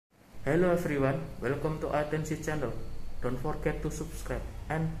Hello everyone, welcome to Aoitenshi channel. Don't forget to subscribe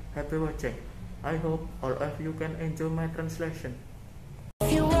and happy watching. I hope all of you can enjoy my translation.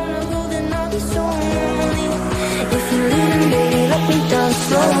 If you wanna go, then I'll be so lonely. If you're leaving, baby, let me down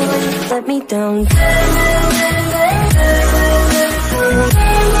slowly. Let me down.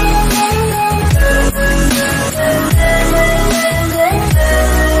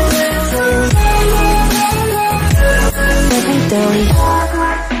 Let me down.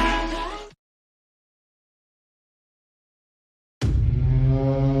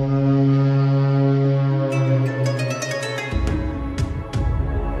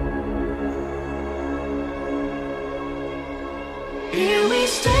 Here we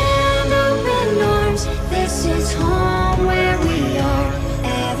stand, open arms. This is home where we are,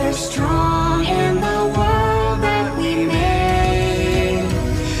 ever strong in the world that we made.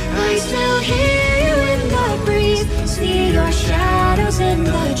 I still hear you in the breeze, see your shadows in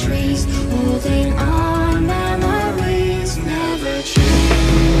the trees, holding on, memories never change.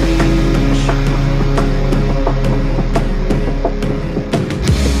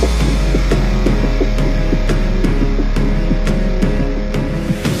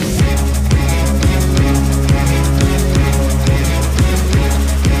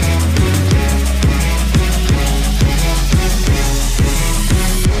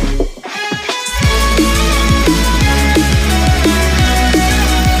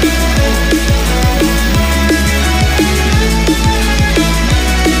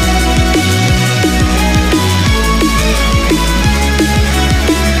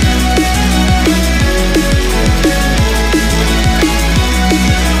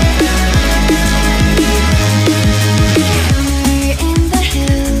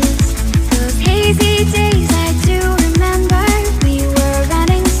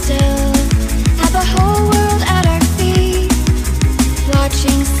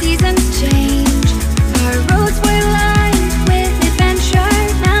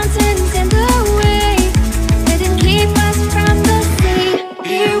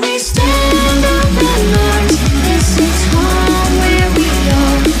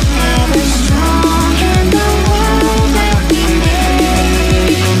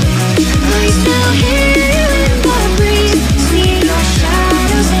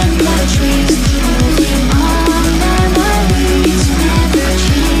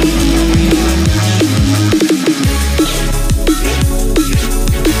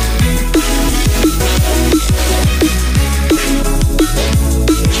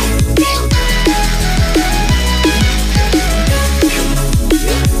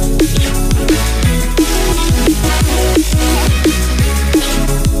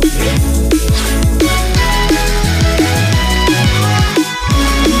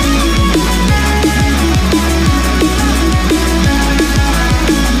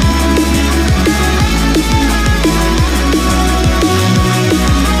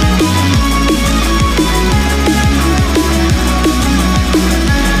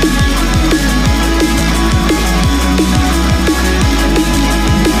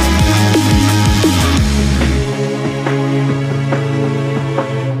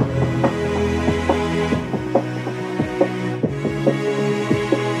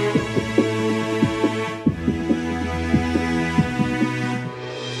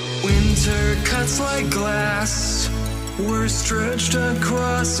 Like glass, we're stretched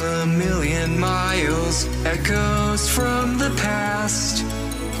across 1,000,000 miles. Echoes from the past,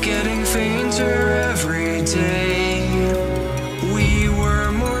 getting fainter every day. We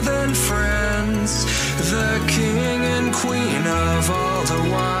were more than friends, the king and queen of all the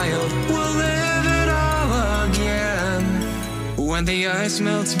wild. We'll live it all again when the ice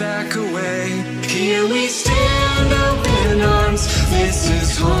melts back away. Here we stand, open arms. This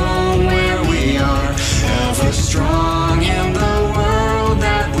is home where we are, ever strong in the world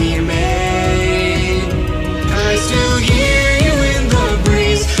that we made. I still hear you in the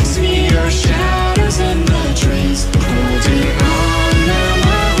breeze, see your shadows in the trees, holding on,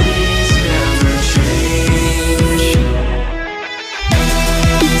 memories never change.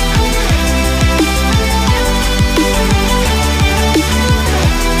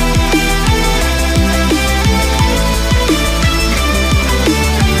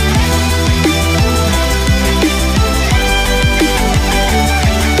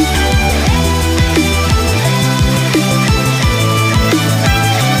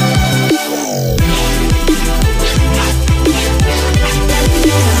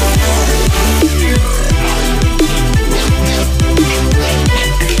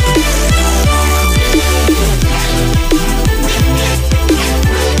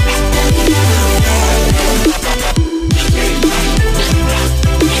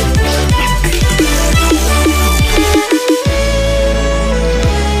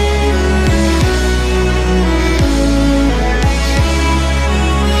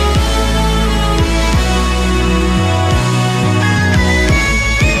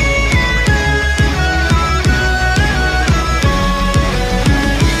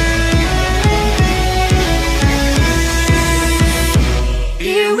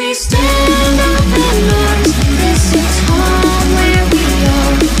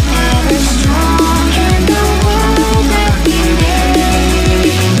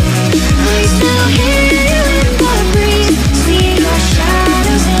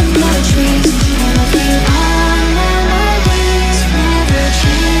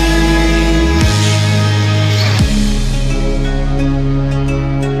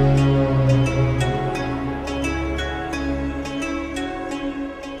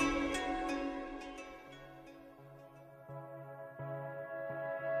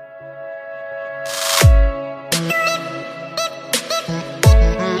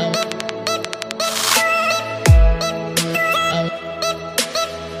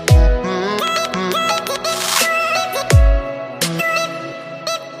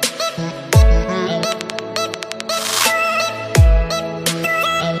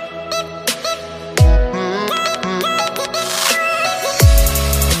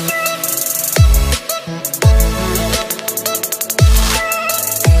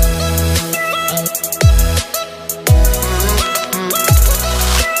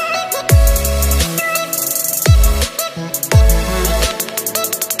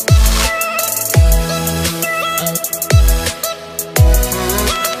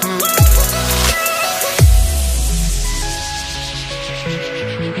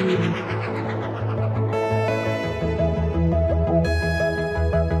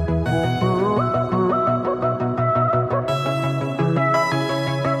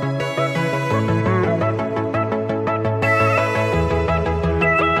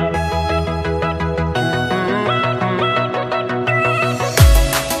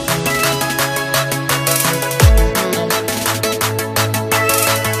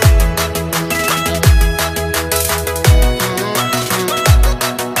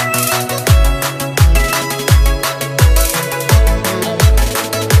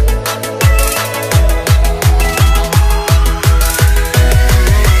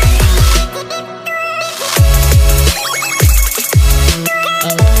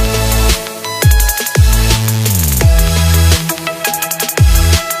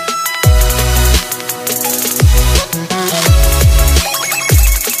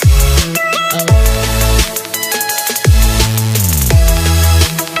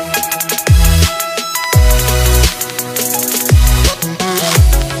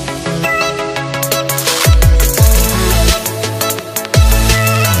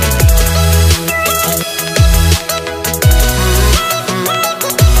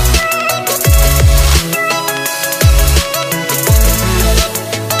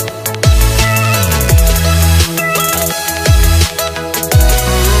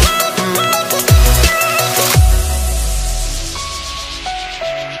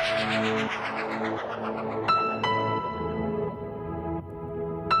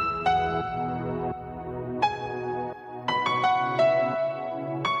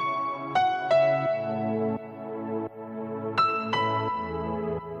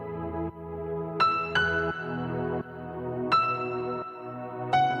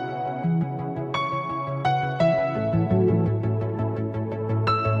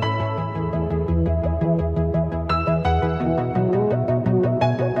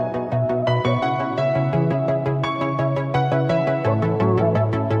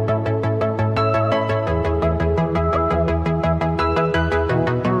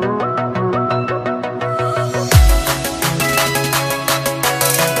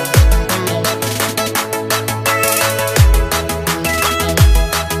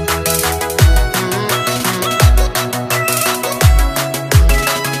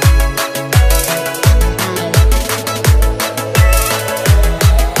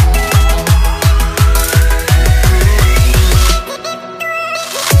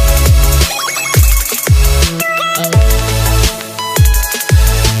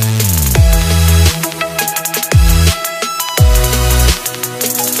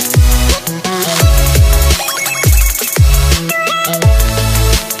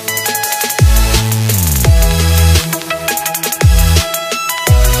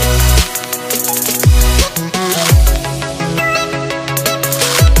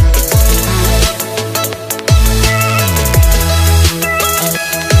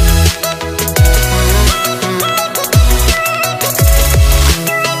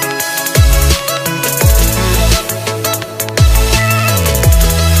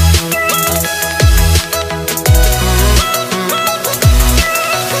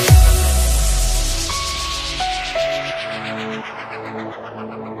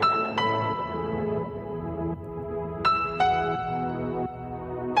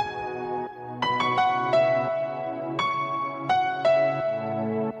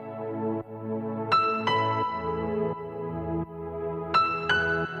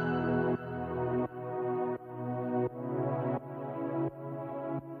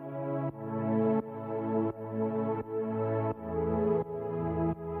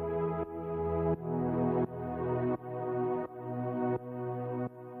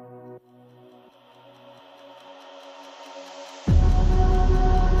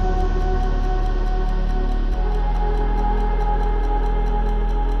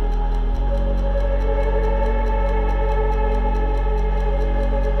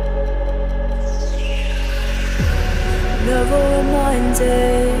 never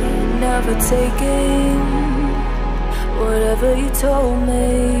reminded, never taking whatever you told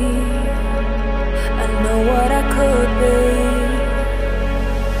me. I know what I could be.